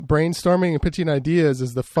brainstorming and pitching ideas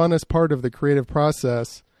is the funnest part of the creative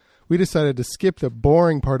process, we decided to skip the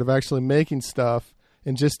boring part of actually making stuff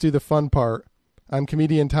and just do the fun part. I'm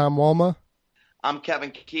comedian Tom Walma. I'm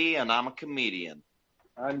Kevin Key, and I'm a comedian.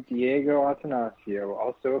 I'm Diego Atanasio,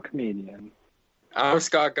 also a comedian. I'm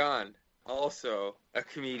Scott Gahn, also a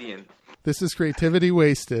comedian. This is Creativity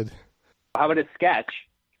Wasted. How about a sketch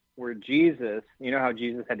where Jesus, you know how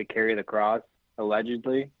Jesus had to carry the cross,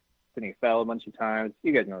 allegedly? And he fell a bunch of times.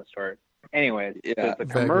 You guys know the story. Anyways, there's a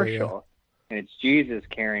commercial, and it's Jesus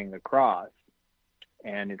carrying the cross.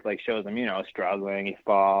 And it, like, shows him, you know, struggling. He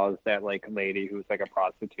falls. That, like, lady who's, like, a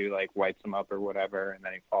prostitute, like, wipes him up or whatever, and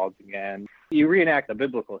then he falls again. You reenact a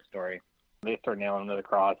biblical story. They start nailing him to the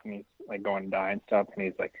cross, and he's, like, going to die and stuff, and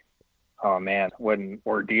he's like, oh, man, what an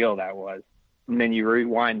ordeal that was. And then you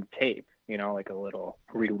rewind the tape, you know, like a little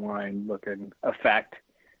rewind-looking effect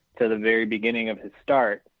to the very beginning of his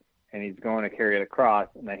start, and he's going to carry the cross,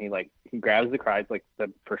 and then he grabs the cross, like, the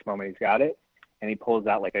first moment he's got it, and he pulls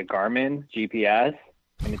out, like, a Garmin GPS,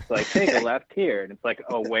 and it's like, take a left here. And it's like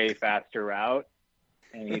a way faster route.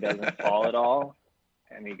 And he doesn't fall at all.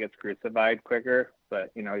 And he gets crucified quicker.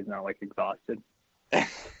 But, you know, he's not, like, exhausted.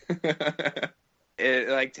 It,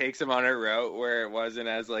 like, takes him on a route where it wasn't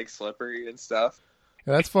as, like, slippery and stuff.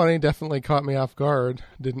 Yeah, that's funny. Definitely caught me off guard.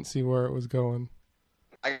 Didn't see where it was going.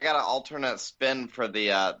 I got an alternate spin for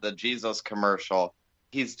the Jesus commercial.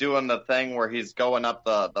 He's doing the thing where he's going up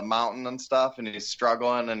the mountain and stuff, and he's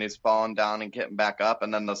struggling, and he's falling down and getting back up,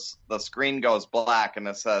 and then the screen goes black, and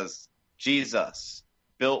it says, Jesus,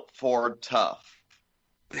 built Ford tough.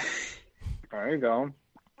 There you go.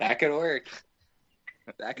 That could work.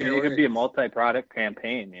 That could work. It could be a multi-product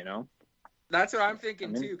campaign, you know? That's what I'm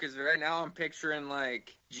thinking, too, because right now I'm picturing,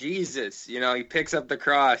 like, Jesus. You know, he picks up the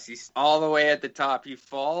cross. He's all the way at the top. He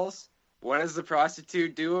falls. What does the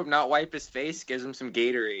prostitute do? Not wipe his face, gives him some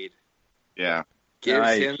Gatorade. Yeah. Gives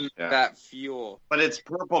him that fuel. But it's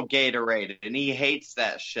purple Gatorade, and he hates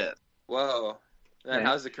that shit. Whoa. Then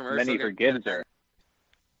how's the commercial? Then he forgives her.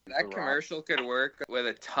 That commercial could work with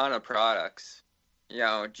a ton of products. You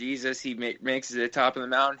know, Jesus, he makes it to the top of the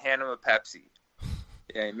mountain, hand him a Pepsi.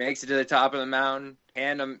 Yeah, he makes it to the top of the mountain,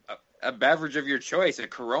 hand him a beverage of your choice, a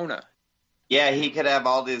Corona. Yeah, he could have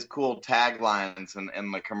all these cool taglines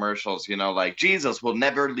in the commercials, you know, like, Jesus will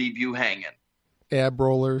never leave you hanging. Ab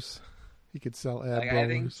rollers. He could sell ab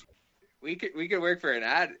rollers. I think we could work for an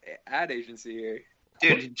ad agency here.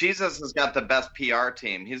 Dude, Jesus has got the best PR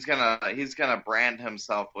team. He's gonna brand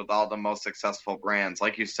himself with all the most successful brands.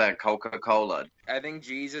 Like you said, Coca-Cola. I think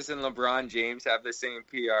Jesus and LeBron James have the same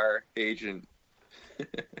PR agent.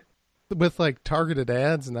 With, like, targeted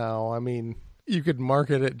ads now, I mean, you could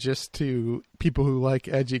market it just to people who like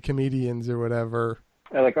edgy comedians or whatever.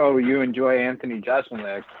 They're like, oh, you enjoy Anthony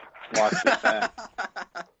Jeselnik. Watch this.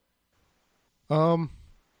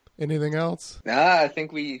 Anything else? Nah, I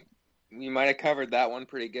think we might have covered that one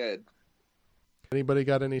pretty good. Anybody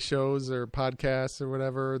got any shows or podcasts or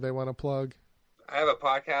whatever they want to plug? I have a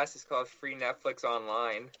podcast. It's called Free Netflix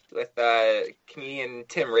Online with comedian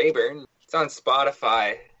Tim Rayburn. It's on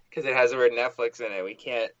Spotify because it has the word Netflix in it. We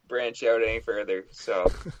can't branch out any further.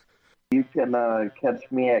 So you can catch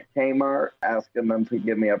me at Kmart, asking them to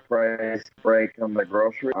give me a price break on the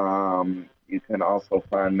grocery. You can also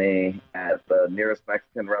find me at the nearest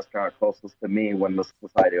Mexican restaurant closest to me when the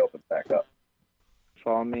society opens back up.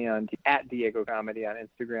 Follow me at Diego Comedy on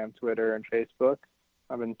Instagram, Twitter, and Facebook.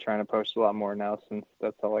 I've been trying to post a lot more now since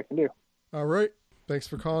that's all I can do. All right. Thanks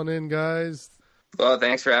for calling in, guys. Well,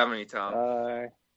 thanks for having me, Tom. Bye.